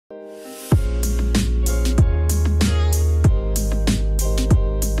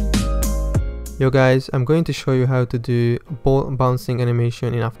Yo guys, I'm going to show you how to do ball bouncing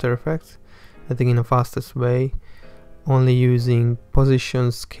animation in After Effects, I think in the fastest way, only using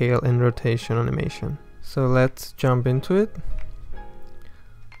position, scale and rotation animation. So let's jump into it.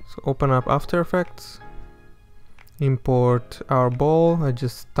 So open up After Effects, import our ball. I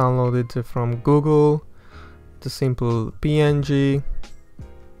just downloaded it from Google, the simple PNG,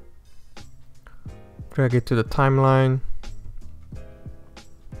 drag it to the timeline.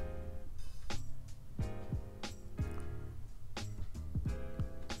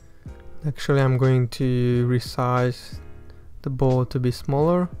 Actually, I'm going to resize the ball to be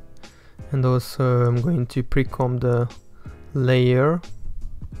smaller, and also I'm going to pre-comb the layer.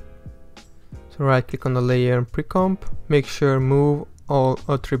 So right click on the layer and pre-comb. Make sure move all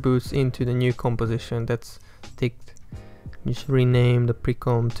attributes into the new composition that's ticked. Just rename the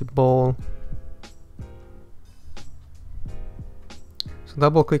pre-comb to ball. So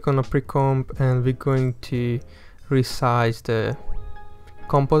double click on the pre-comb and we're going to resize the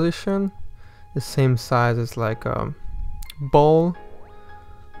composition the same size as like a ball.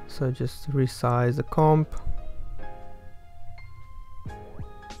 So just resize the comp.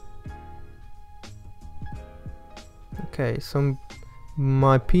 Okay, so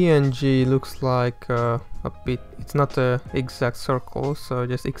my PNG looks like a bit, it's not a exact circle, so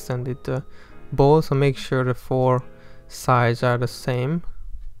just extended the ball. So make sure the four sides are the same.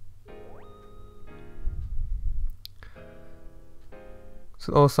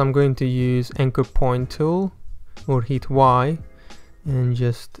 So also I'm going to use anchor point tool or hit Y and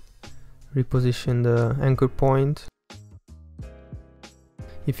just reposition the anchor point.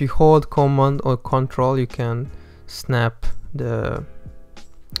 If you hold command or control, you can snap the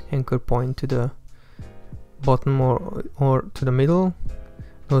anchor point to the bottom or to the middle.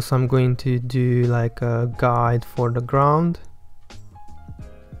 Also I'm going to do like a guide for the ground,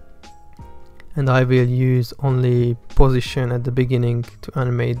 and I will use only position at the beginning to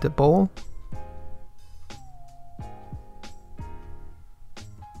animate the ball.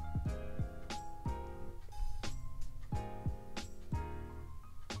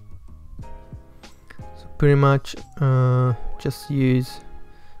 So pretty much just use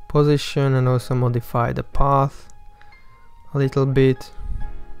position and also modify the path a little bit.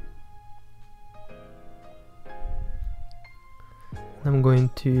 I'm going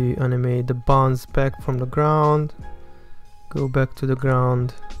to animate the bounce back from the ground, go back to the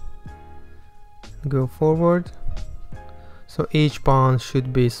ground, go forward. So each bounce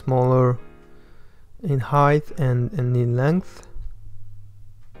should be smaller in height and in length.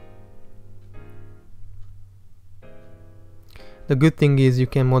 The good thing is you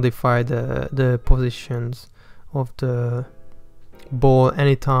can modify the positions of the ball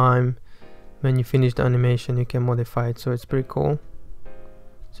anytime. When you finish the animation you can modify it, so it's pretty cool.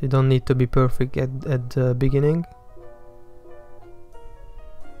 So you don't need to be perfect at the beginning.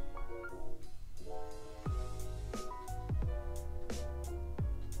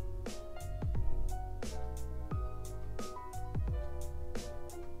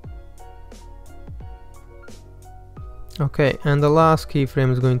 Okay, and the last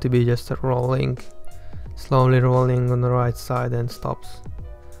keyframe is going to be just a rolling, slowly rolling on the right side and stops.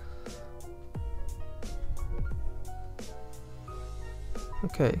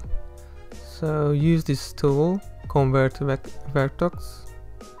 Okay, so use this tool, convert to vertex,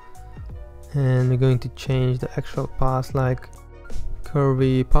 and we're going to change the actual path like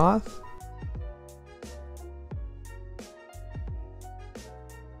curvy path.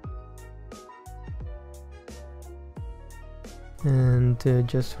 And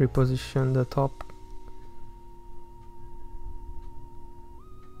just reposition the top.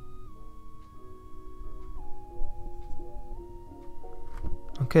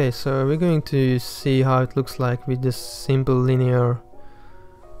 Okay, so we're going to see how it looks like with this simple linear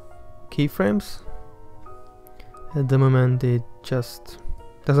keyframes. At the moment it just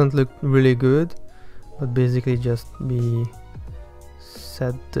doesn't look really good, but basically just be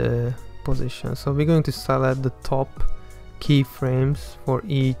set the position. So we're going to select the top keyframes for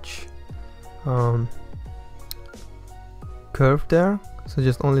each curve there, so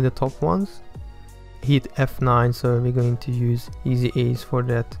just only the top ones. Hit F9, so we're going to use easy ease for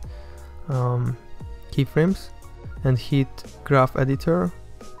that keyframes, and hit graph editor.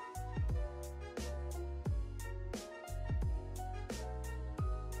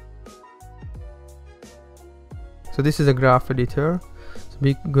 So this is a graph editor, so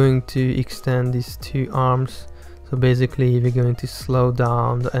we're going to extend these two arms. So basically we're going to slow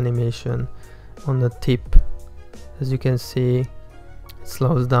down the animation on the tip. As you can see, it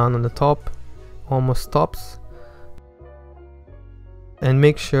slows down on the top, almost stops. and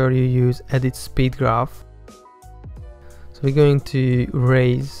make sure you use edit speed graph. So we're going to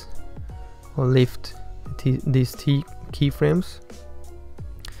raise or lift these keyframes.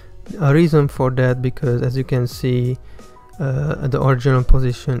 A reason for that, because as you can see, the original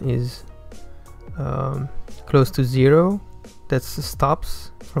position is close to 0. That's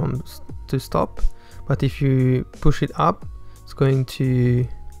stops to stop. But if you push it up, it's going to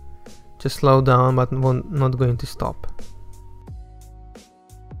just slow down, but not going to stop.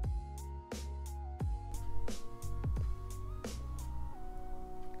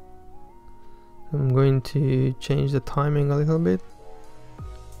 I'm going to change the timing a little bit.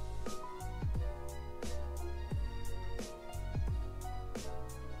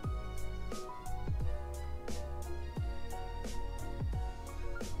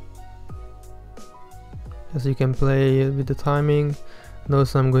 As you can play with the timing, and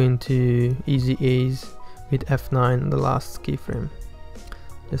also I'm going to easy ease with F9 the last keyframe.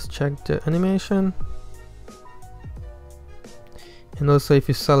 Just check the animation. And also, if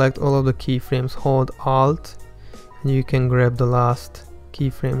you select all of the keyframes, hold Alt, and you can grab the last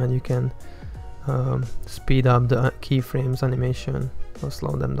keyframe and you can speed up the keyframes animation or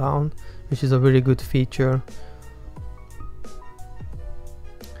slow them down, which is a very good feature.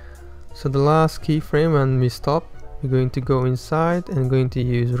 So the last keyframe, when we stop, we're going to go inside and going to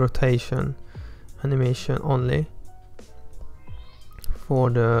use rotation animation only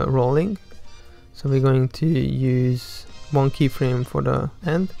for the rolling. So we're going to use one keyframe for the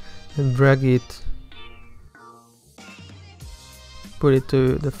end and drag it, put it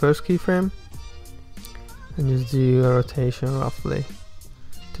to the first keyframe, and just do a rotation roughly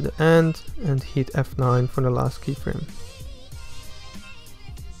to the end and hit F9 for the last keyframe.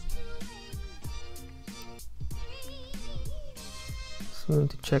 So I'm going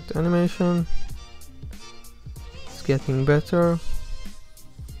to check the animation. It's getting better.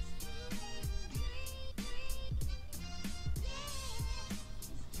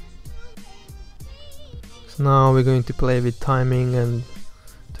 So now we're going to play with timing and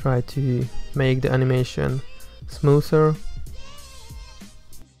try to make the animation smoother.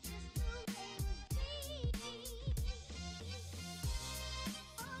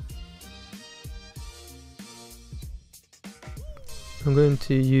 I'm going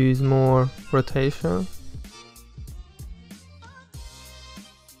to use more rotation.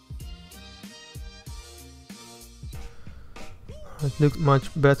 It looks much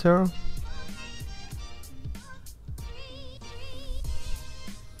better.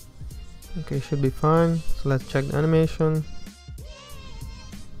 Okay, should be fine. So let's check the animation.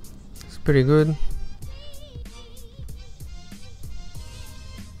 It's pretty good.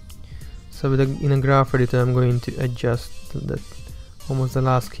 So in a graph editor, I'm going to adjust almost the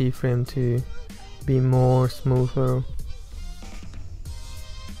last keyframe to be more smoother.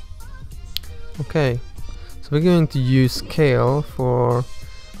 Okay, so we're going to use scale for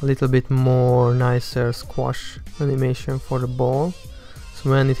a little bit more nicer squash animation for the ball. So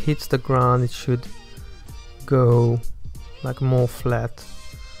when it hits the ground, it should go like more flat,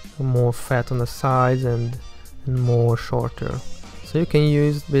 more fat on the sides and more shorter. So you can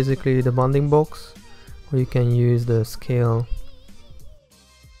use basically the bounding box, or you can use the scale.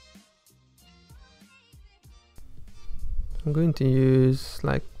 I'm going to use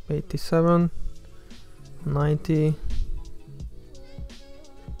like 87, 90,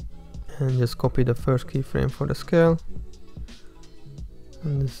 and just copy the first keyframe for the scale.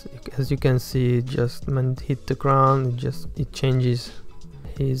 And this, as you can see, just when it hit the ground, it changes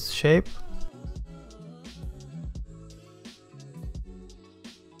his shape.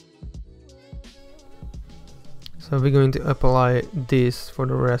 So we're going to apply this for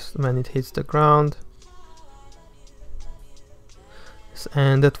the rest when it hits the ground.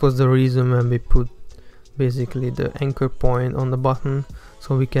 And that was the reason when we put basically the anchor point on the button,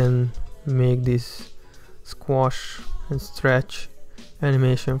 so we can make this squash and stretch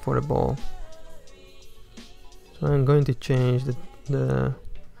animation for the ball. So I'm going to change the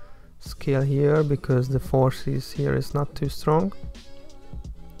scale here because the forces here is not too strong.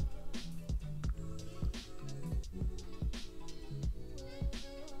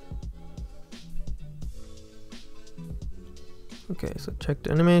 Okay, so check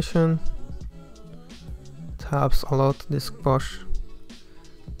the animation. It helps a lot, this squash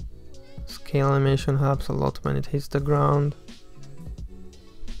scale animation helps a lot when it hits the ground.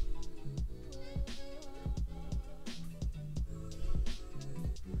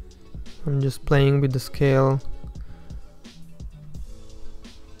 I'm just playing with the scale.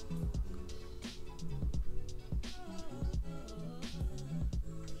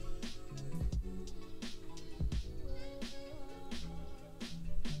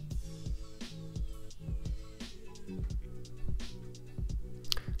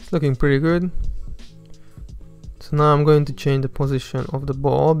 It's looking pretty good. So now I'm going to change the position of the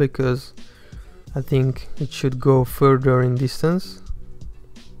ball because I think it should go further in distance.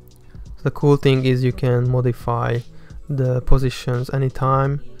 The cool thing is you can modify the positions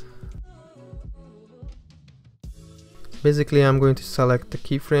anytime. Basically I'm going to select the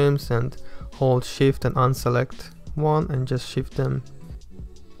keyframes and hold shift and unselect one and just shift them.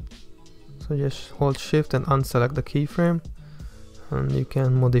 So just hold shift and unselect the keyframe and you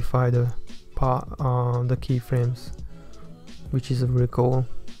can modify the keyframes, which is really cool.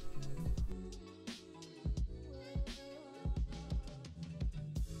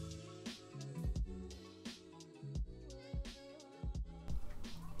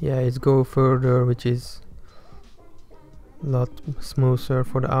 Yeah, it's go further, which is a lot smoother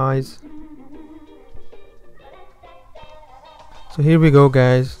for the eyes. So here we go,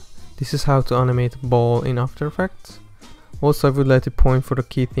 guys. This is how to animate a ball in After Effects. Also, I would like to point for the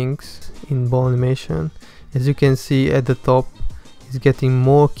key things in ball animation. As you can see at the top, it's getting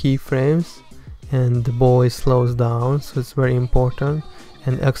more keyframes and the ball slows down, so it's very important,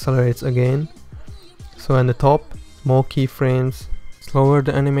 and accelerates again. So at the top, more keyframes, slower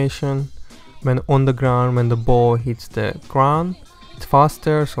the animation. When on the ground, when the ball hits the ground, it's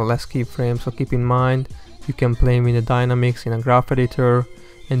faster, so less keyframes. So keep in mind, you can play with the dynamics in a graph editor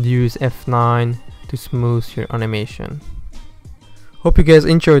and use F9 to smooth your animation. Hope you guys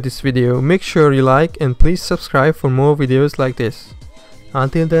enjoyed this video. Make sure you like and please subscribe for more videos like this.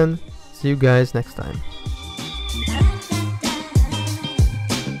 Until then, see you guys next time.